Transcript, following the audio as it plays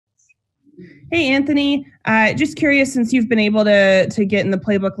Hey, Anthony. Just curious, since you've been able to get in the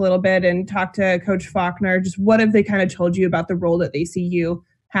playbook a little bit and talk to Coach Faulkner, just what have they kind of told you about the role that they see you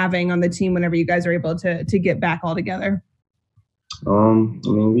having on the team whenever you guys are able to get back all together?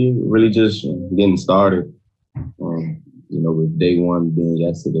 We really just getting started. With day one being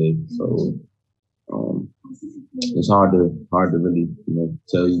yesterday, so it's hard to really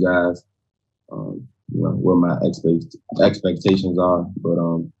tell you guys what my expectations are. But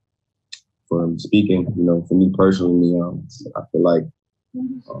for speaking, for me personally, I feel like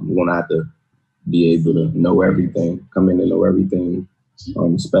we're gonna have to be able to know everything, come in and know everything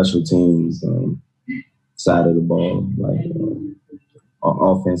on the special teams side of the ball, like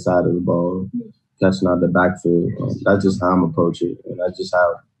offense side of the ball, catching out the backfield. That's just how I'm approaching it, and that's just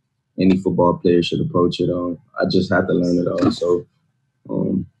how any football player should approach it. I just had to learn it all. So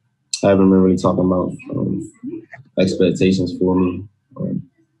I haven't been really talking about expectations for me,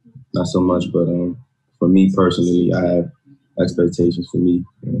 not so much, but for me personally, I have expectations for me.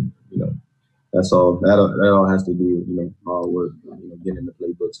 And, that's all. That all has to do with hard work, getting in the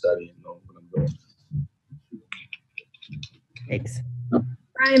playbook, studying, knowing what I'm doing. Thanks.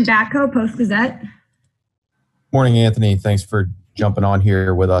 Brian Batko, Post Gazette. Morning, Anthony. Thanks for jumping on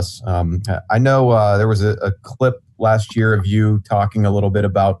here with us. I know there was a clip last year of you talking a little bit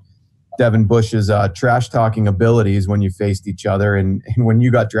about Devin Bush's trash talking abilities when you faced each other. And when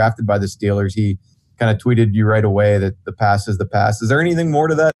you got drafted by the Steelers, he kind of tweeted you right away that the past is the past. Is there anything more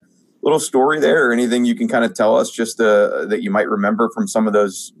to that little story there, or anything you can kind of tell us just that you might remember from some of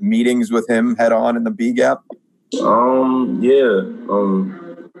those meetings with him head on in the B gap?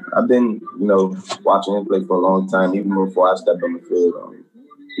 I've been, watching him play for a long time, even before I stepped on the field.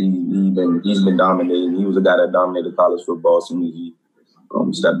 He's been dominating. He was a guy that dominated college football as soon as he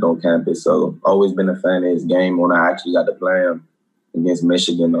stepped on campus. So always been a fan of his game. When I actually got to play him against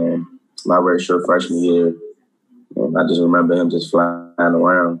Michigan, my redshirt freshman year, I just remember him just flying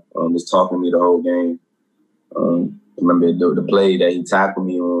around, just talking to me the whole game. I remember the play that he tackled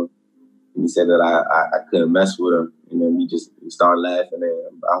me on. And he said that I couldn't mess with him. And then he started laughing,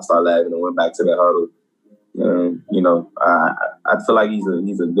 and I started laughing and went back to the huddle. I feel like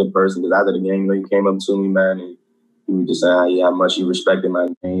he's a good person, because after the game, he came up to me, man, and he was just saying how much he respected my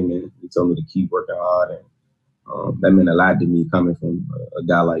game, and he told me to keep working hard. And that meant a lot to me, coming from a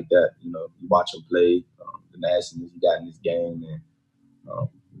guy like that. You watch him play, the nastiness he got in his game, and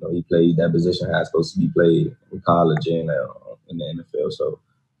he played that position how it's supposed to be played in college and in the NFL. So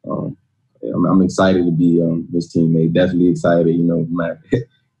I'm excited to be this teammate. Definitely excited, Matt,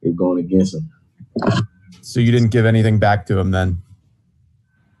 you're going against him. So you didn't give anything back to him then?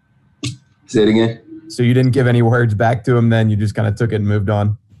 Say it again? So you didn't give any words back to him then? You just kind of took it and moved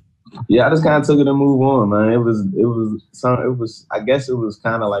on? Yeah, I just kind of took it and moved on, man. I guess it was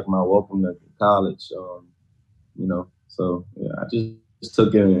kind of like my welcome to college, So yeah, I just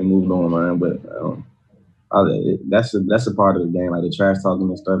took it and moved on, man. But that's a part of the game, like the trash talking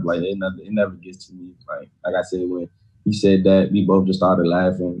and stuff. Like it never gets to me. Like I said, when he said that, we both just started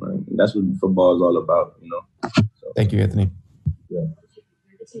laughing. Like, that's what football is all about, So, thank you, Anthony. Yeah.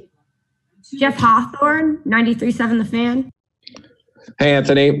 Jeff Hawthorne, 93.7 The Fan. Hey,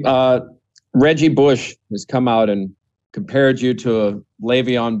 Anthony. Reggie Bush has come out and compared you to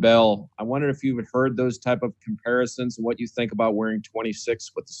Le'Veon Bell. I wondered if you've heard those type of comparisons and what you think about wearing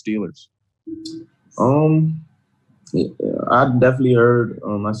 26 with the Steelers. Yeah, I definitely heard.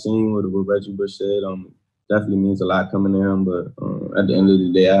 I seen what Reggie Bush said. Definitely means a lot coming to him, but at the end of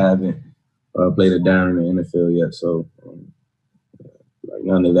the day, I haven't played a down in the NFL yet, so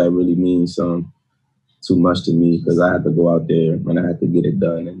none of that really means too much to me, because I had to go out there and I had to get it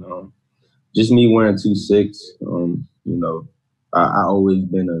done. And just me wearing 2-6, I always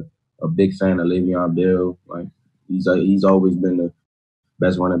been a big fan of Le'Veon Bell. Like he's always been the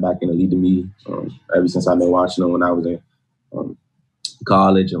best running back in the league to me. Ever since I've been watching him when I was in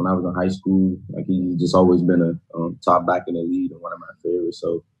college and when I was in high school, like he's just always been a top back in the league and one of my favorites.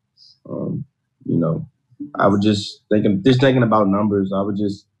 So, I was just thinking about numbers. I would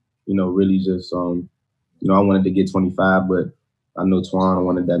just, really just, I wanted to get 25, but I know Twan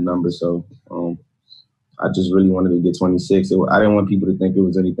wanted that number. So I just really wanted to get 26. I didn't want people to think it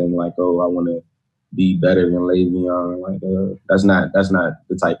was anything like, oh, I want to be better than Le'Veon. Like that's not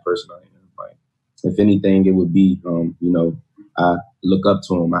the type person I am. Like, if anything, it would be, I look up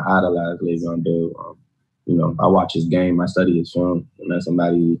to him. I idolize Le'Veon Bell. I watch his game. I study his film, and that's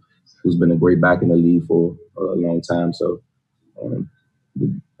somebody who's been a great back in the league for a long time. So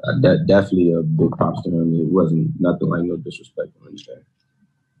definitely a big props to him. It wasn't nothing like no disrespect or anything.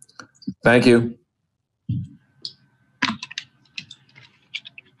 Thank you.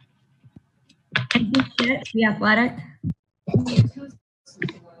 The Athletic.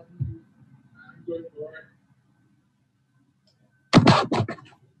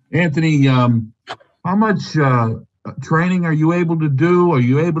 Anthony, how much training are you able to do? Are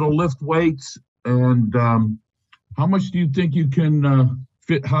you able to lift weights? And how much do you think you can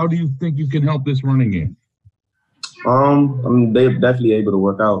fit? How do you think you can help this running game? I'm definitely able to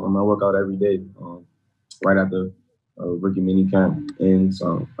work out. I work out every day. Right after rookie minicamp ends,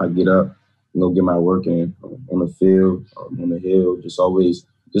 I get up, get my work in on the field, on the hill.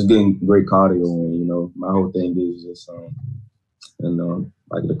 Just getting great cardio in. My whole thing is just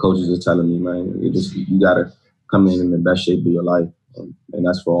like the coaches are telling me, man, you gotta come in the best shape of your life, and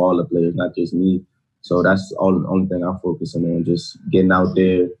that's for all the players, not just me. So that's the only thing I'm focusing on, just getting out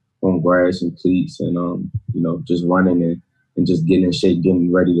there on grass and cleats, and just running and just getting in shape,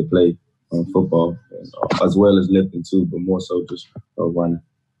 getting ready to play football, as well as lifting too, but more so just running.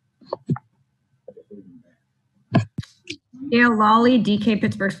 Dale Lawley, DK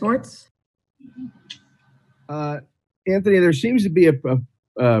Pittsburgh Sports. Anthony, there seems to be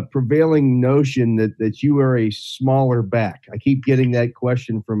a prevailing notion that you are a smaller back. I keep getting that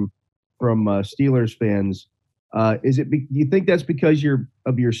question from Steelers fans. Do you think that's because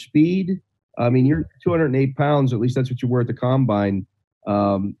of your speed? I mean, you're 208 pounds, at least that's what you were at the combine.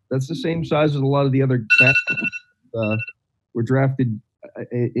 That's the same size as a lot of the other backs were drafted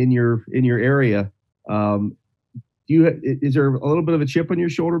in your area. Is there a little bit of a chip on your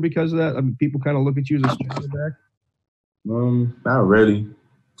shoulder because of that? I mean, people kind of look at you as a smaller back. Not really.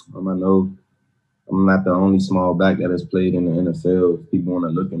 I know I'm not the only small back that has played in the NFL. People want to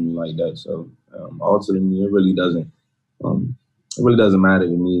look at me like that. So ultimately, it really doesn't matter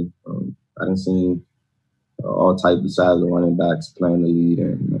to me. I done seen all types of size of running backs playing the lead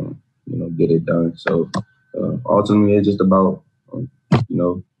and get it done. So ultimately, it's just about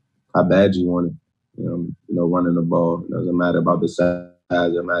how bad you want it. Running the ball. It doesn't matter about the size.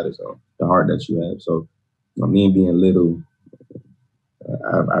 It matters the heart that you have. So me being little,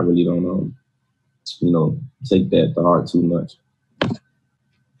 I really don't take that to heart too much.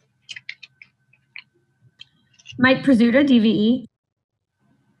 Mike Prizzuta, DVE.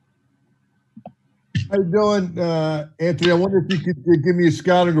 How you doing, Anthony? I wonder if you could give me a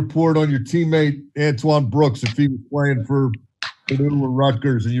scouting report on your teammate Antoine Brooks, if he was playing for Purdue or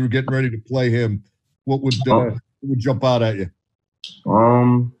Rutgers and you were getting ready to play him. What would jump out at you?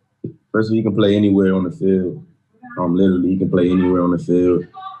 First of all, he can play anywhere on the field. Literally, he can play anywhere on the field.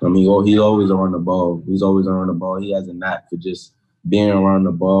 He always around the ball. He's always around the ball. He has a knack for just being around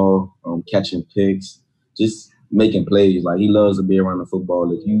the ball, catching picks, just making plays. Like, he loves to be around the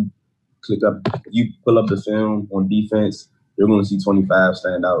football. If you pull up the film on defense, you're going to see 25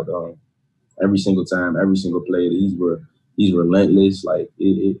 stand out every single time, every single play. He's relentless. Like,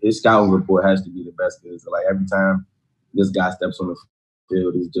 his scouting report has to be the best. Because like every time this guy steps on the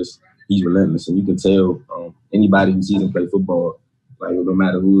field, he's relentless, and you can tell anybody who sees him play football, like no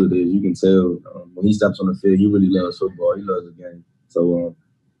matter who it is, you can tell when he steps on the field, he really loves football. He loves the game. So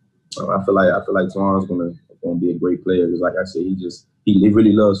I feel like Twan's gonna be a great player. Because like I said, he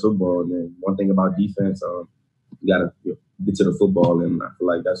really loves football. And then one thing about defense, you gotta get to the football, and I feel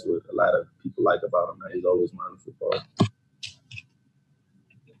like that's what a lot of people like about him. He's always minding football.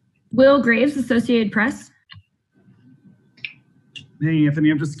 Will Graves, Associated Press. Hey, Anthony,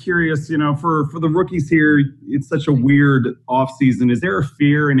 I'm just curious, for the rookies here, it's such a weird offseason. Is there a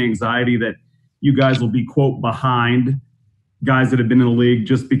fear and anxiety that you guys will be, quote, behind guys that have been in the league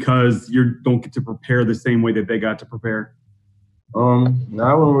just because you don't get to prepare the same way that they got to prepare? No,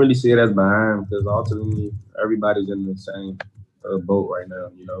 I wouldn't really see it as behind, because ultimately everybody's in the same boat right now.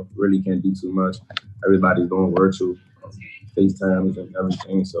 Really can't do too much. Everybody's going virtual, FaceTimes and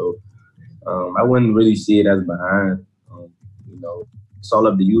everything. So I wouldn't really see it as behind. It's all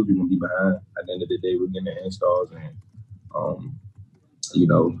up to you if you're gonna be behind. At the end of the day, we're getting the installs, and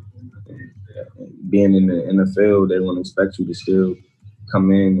being in the NFL, they won't expect you to still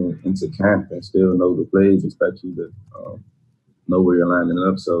come in into camp and still know the plays. Expect you to know where you're lining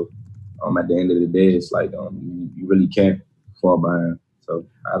up. So at the end of the day, it's like you really can't fall behind. So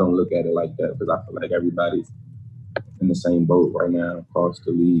I don't look at it like that, because I feel like everybody's in the same boat right now across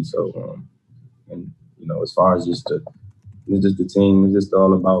the league. So as far as it's just the team. It's just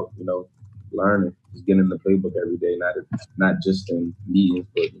all about learning, just getting in the playbook every day, not just in meetings,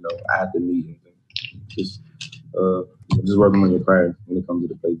 but after meetings, and just working on your craft when it comes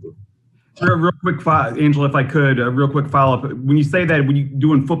to the playbook. Real quick, Angela, if I could, a real quick follow-up. When you say that, when you're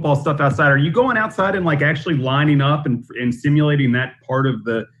doing football stuff outside, are you going outside and like actually lining up and simulating that part of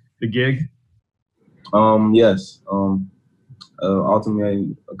the gig? Yes.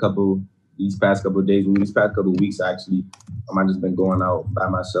 Ultimately, a couple these past couple of days, these past couple of weeks actually, I've just been going out by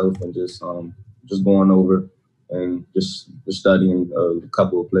myself and just going over and just studying a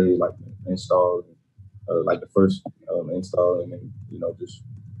couple of plays, like install, like the first install, and then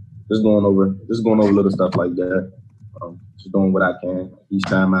just going over little stuff like that. Just doing what I can. Each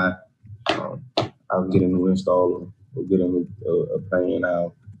time I'll get a new install or get a new play, and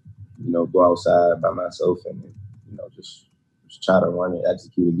I'll go outside by myself and just try to run it,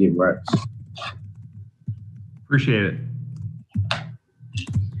 execute it, get reps. Appreciate it.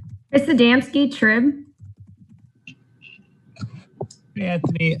 Chris Adamski, Trib. Hey,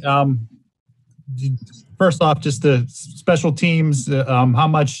 Anthony, first off, just the special teams, how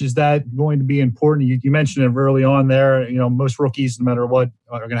much is that going to be important? You mentioned it early on there. Most rookies, no matter what,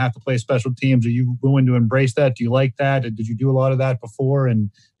 are going to have to play special teams. Are you willing to embrace that? Do you like that? Did you do a lot of that before?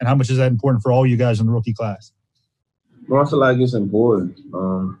 And how much is that important for all you guys in the rookie class? Well, I feel like it's important.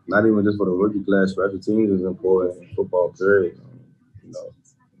 Not even just for the rookie class. Special teams is important in football, period.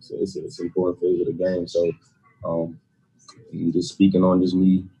 It's an important phase of the game. So, just speaking on just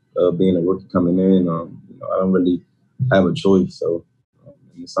me being a rookie coming in, I don't really have a choice. So,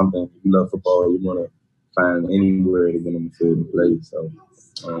 it's something, if you love football, you want to find anywhere to get on the field and play. So,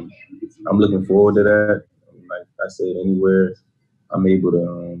 I'm looking forward to that. Like I said, anywhere I'm able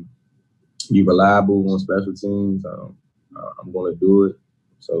to be reliable on special teams, I'm going to do it.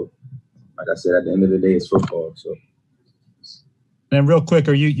 So, like I said, at the end of the day, it's football. So. And real quick,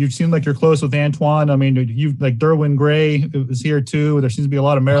 you seem like you're close with Antoine. I mean, you like Derwin Gray was here too. There seems to be a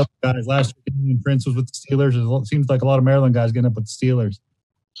lot of Maryland guys. Last year, Prince was with the Steelers. It seems like a lot of Maryland guys getting up with the Steelers.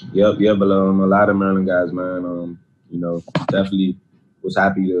 Yep, but a lot of Maryland guys, man. Definitely was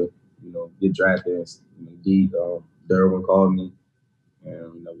happy to get drafted. Indeed, Derwin called me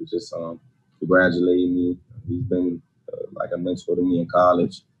and was just congratulating me. He's been like a mentor to me in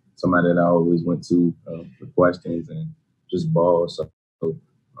college, somebody that I always went to for questions and just ball. So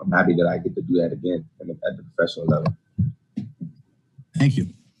I'm happy that I get to do that again at the professional level. Thank you.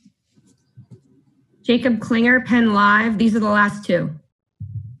 Jacob Klinger, Penn Live. These are the last two.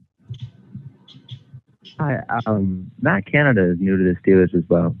 Hi, Matt Canada is new to the Steelers as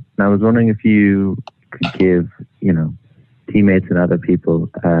well. And I was wondering if you could give, teammates and other people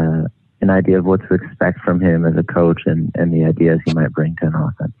an idea of what to expect from him as a coach and the ideas he might bring to an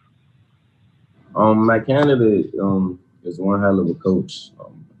offense. Matt Canada is one hell of a coach.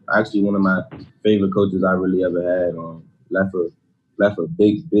 Actually, one of my favorite coaches I really ever had. Left a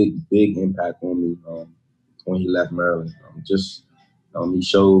big impact on me when he left Maryland. He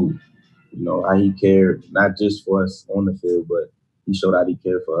showed, how he cared, not just for us on the field, but he showed how he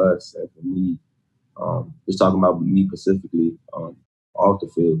cared for us and for me. Just talking about me specifically off the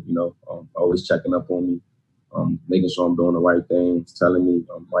field, always checking up on me, making sure I'm doing the right things, telling me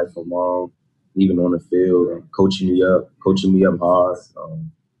right from wrong, even on the field, coaching me up hard.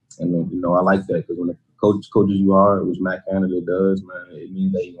 I like that because when the coach coaches you hard, which Matt Canada does, man, it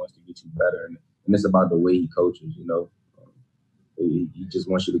means that he wants to get you better. And it's about the way he coaches, he just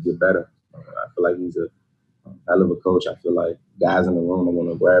wants you to get better. I feel like he's a hell of a coach. I feel like guys in the room are going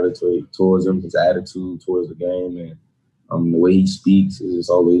to gravitate towards him, his attitude towards the game, and the way he speaks is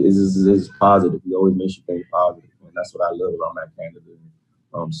positive. He always makes you think positive, and that's what I love about Matt Canada.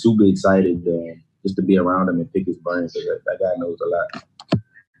 I'm super excited just to be around him and pick his brain because that guy knows a lot.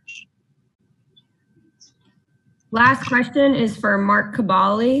 Last question is for Mark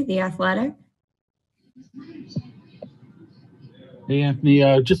Cabali, The Athletic. Hey, Anthony,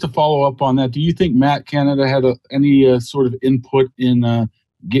 just to follow up on that, do you think Matt Canada had any sort of input in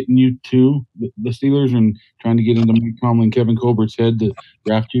getting you to the Steelers and trying to get into Mike Tomlin, Kevin Colbert's head to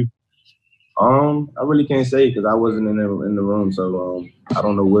draft you? I really can't say because I wasn't in the room, so I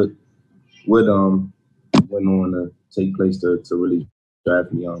don't know what went on to take place to really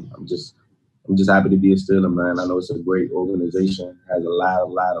draft me. I'm just happy to be a Steeler, man. I know it's a great organization, has a lot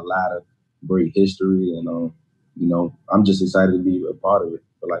of great history, and I'm just excited to be a part of it.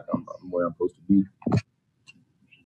 I feel like I'm where I'm supposed to be.